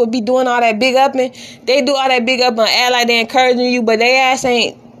 because people be doing all that big upping. They do all that big up and act like they encouraging you, but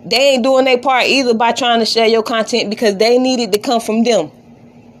they ain't doing their part either by trying to share your content, because they needed to come from them.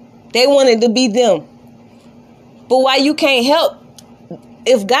 They wanted to be them. But why you can't help,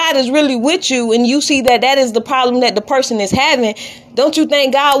 if God is really with you and you see that is the problem that the person is having, don't you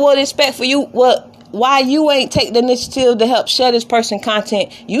think God would expect for you why you ain't take the initiative to help share this person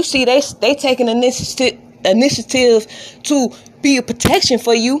content? You see they taking initiative to be a protection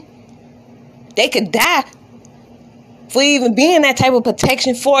for you. They could die for even being that type of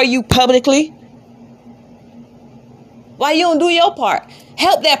protection for you publicly. Why you don't do your part?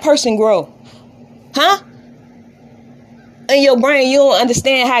 Help that person grow. Huh? In your brain, you don't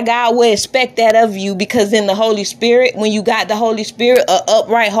understand how God would expect that of you, because in the Holy Spirit, when you got the Holy Spirit, an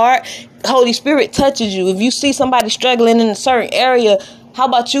upright heart, Holy Spirit touches you. If you see somebody struggling in a certain area, how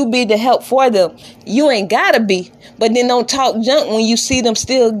about you be the help for them? You ain't gotta be, but then don't talk junk when you see them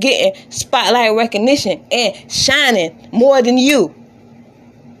still getting spotlight recognition and shining more than you.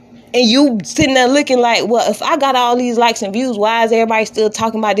 And you sitting there looking like, well, if I got all these likes and views, why is everybody still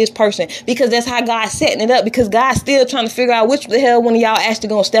talking about this person? Because that's how God's setting it up. Because God's still trying to figure out which the hell one of y'all actually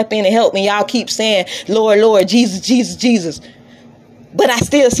going to step in and help me. Y'all keep saying, Lord, Lord, Jesus, Jesus, Jesus. But I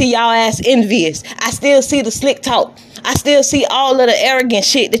still see y'all ass envious. I still see the slick talk. I still see all of the arrogant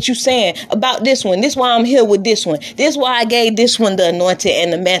shit that you saying about this one. This why I'm here with this one. This why I gave this one the anointing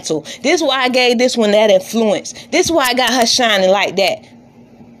and the mantle. This why I gave this one that influence. This why I got her shining like that.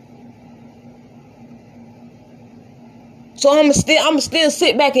 So I'm still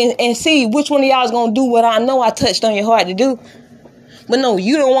sit back and see which one of y'all is going to do what I know I touched on your heart to do. But no,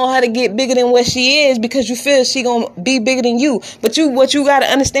 you don't want her to get bigger than what she is, because you feel she going to be bigger than you. But what you got to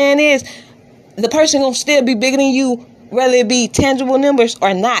understand is the person going to still be bigger than you, whether it be tangible numbers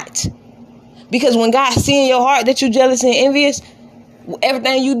or not. Because when God seeing your heart that you jealous and envious,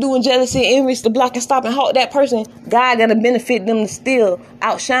 everything you do in jealousy and envy to block and stop and halt that person, God gonna benefit them to still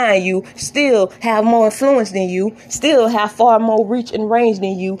outshine you, still have more influence than you, still have far more reach and range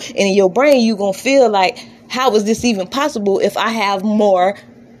than you. And in your brain, you gonna feel like, how is this even possible if I have more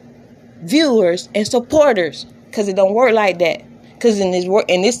viewers and supporters? Because it don't work like that. Because in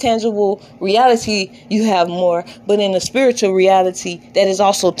this tangible reality, you have more. But in the spiritual reality that is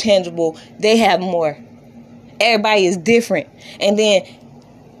also tangible, they have more. Everybody is different. And then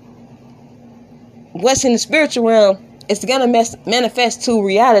what's in the spiritual realm, it's going to manifest to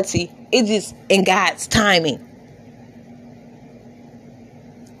reality. It's just in God's timing.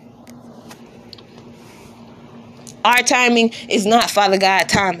 Our timing is not Father God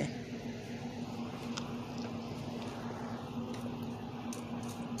timing.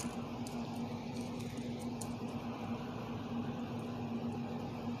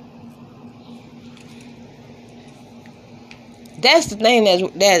 That's the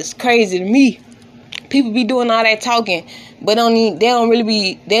thing that's crazy to me. People be doing all that talking, but they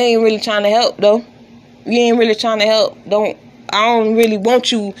ain't really trying to help though. You ain't really trying to help. I don't really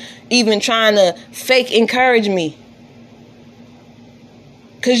want you even trying to fake encourage me.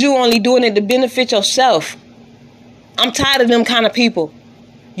 Cause you only doing it to benefit yourself. I'm tired of them kind of people.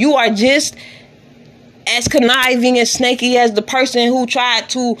 You are just as conniving and snaky as the person who tried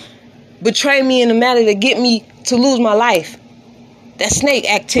to betray me in the matter to get me to lose my life. That's snake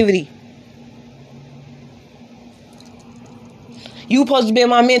activity. You supposed to be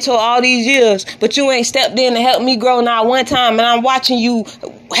my mentor all these years, but you ain't stepped in to help me grow not one time, and I'm watching you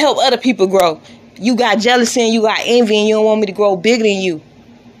help other people grow. You got jealousy and you got envy and you don't want me to grow bigger than you.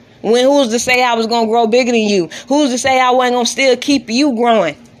 When who's to say I was going to grow bigger than you? Who's to say I wasn't going to still keep you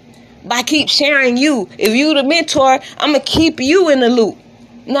growing? By keep sharing you. If you the mentor, I'm going to keep you in the loop.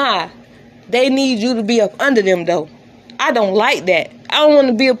 Nah, they need you to be up under them though. I don't like that. I don't want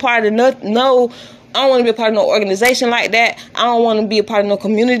to be a part of I don't want to be a part of no organization like that. I don't want to be a part of no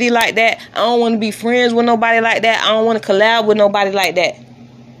community like that. I don't want to be friends with nobody like that. I don't want to collab with nobody like that.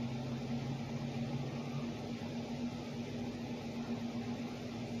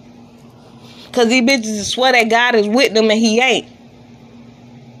 Because these bitches swear that God is with them and he ain't.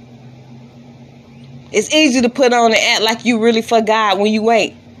 It's easy to put on and act like you really for God when you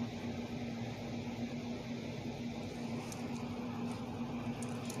ain't.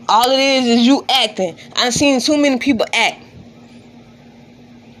 All it is you acting. I've seen too many people act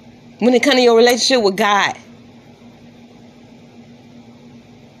when it comes to your relationship with God.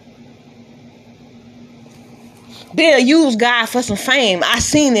 They'll use God for some fame. I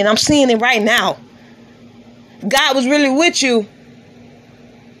seen it. I'm seeing it right now. God was really with you.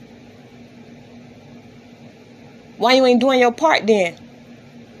 Why you ain't doing your part then?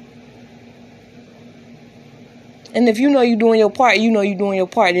 And if you know you doing your part,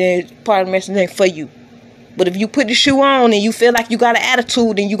 then part of the message ain't for you. But if you put the shoe on and you feel like you got an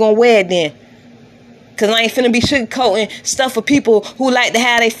attitude, then you gonna wear it then. Because I ain't finna be sugarcoating stuff for people who like to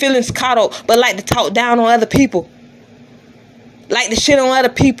have their feelings caught up, but like to talk down on other people. Like to shit on other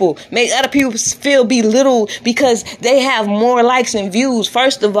people. Make other people feel belittled because they have more likes and views.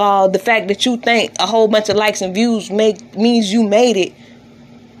 First of all, the fact that you think a whole bunch of likes and views means you made it.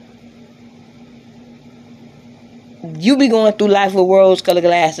 You be going through life with rose-colored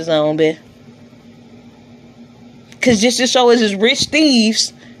glasses on, bitch. Because just to show it's just rich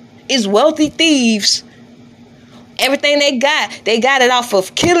thieves. It's wealthy thieves. Everything they got it off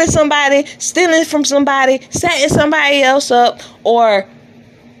of killing somebody, stealing from somebody, setting somebody else up, or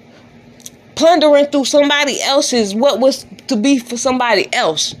plundering through somebody else's what was to be for somebody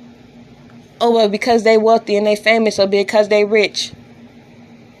else. Oh, well, because they wealthy and they famous, or because they rich.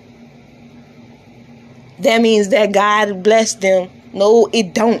 That means that God blessed them. No,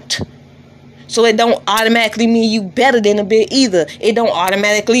 it don't. So it don't automatically mean you better than a bit either. It don't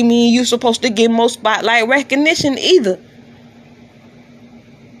automatically mean you supposed to get more spotlight recognition either.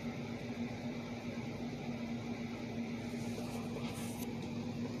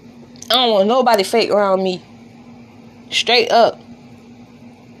 I don't want nobody fake around me. Straight up.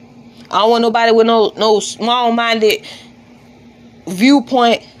 I don't want nobody with no small-minded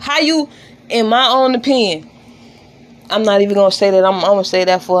viewpoint. How you, in my own opinion, I'm not even going to say that. I'm going to say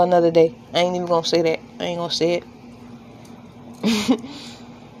that for another day. I ain't even going to say that. I ain't going to say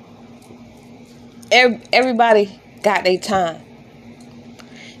it. Everybody got their time.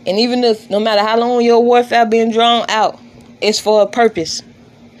 And even if, no matter how long your warfare been drawn out, it's for a purpose.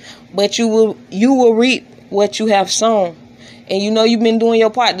 But you will reap what you have sown. And you know you've been doing your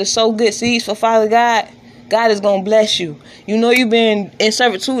part to sow good seeds for Father God. God is going to bless you. You know you've been in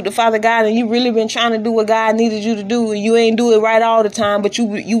servitude to Father God and you really been trying to do what God needed you to do. And you ain't do it right all the time, but you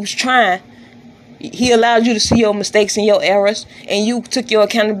was trying. He allowed you to see your mistakes and your errors. And you took your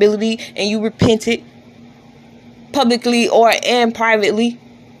accountability and you repented publicly and privately.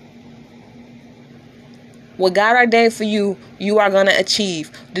 What God ordained for you, you are going to achieve.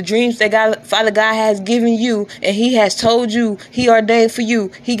 The dreams that Father God has given you and he has told you he ordained for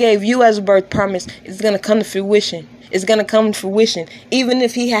you, he gave you as a birth promise, it's going to come to fruition. It's going to come to fruition. Even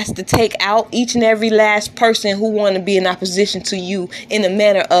if he has to take out each and every last person who want to be in opposition to you in the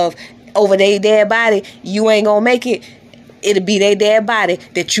manner of over their dead body, you ain't going to make it. It'll be their dead body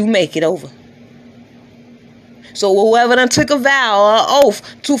that you make it over. So whoever done took a vow or an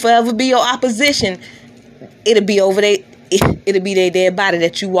oath to forever be your opposition, it'll be their dead body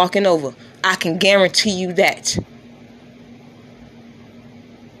that you walking over. I can guarantee you that.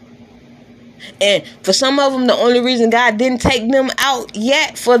 And for some of them, the only reason God didn't take them out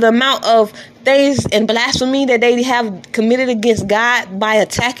yet for the amount of things and blasphemy that they have committed against God by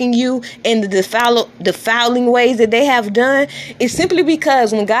attacking you in the defiling ways that they have done, is simply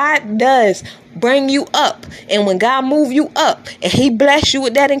because when God does bring you up, and when God move you up and he bless you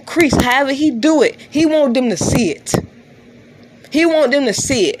with that increase, however he do it, he want them to see it. He want them to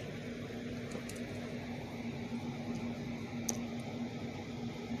see it.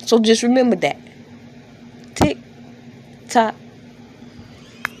 So just remember that. Tick tock.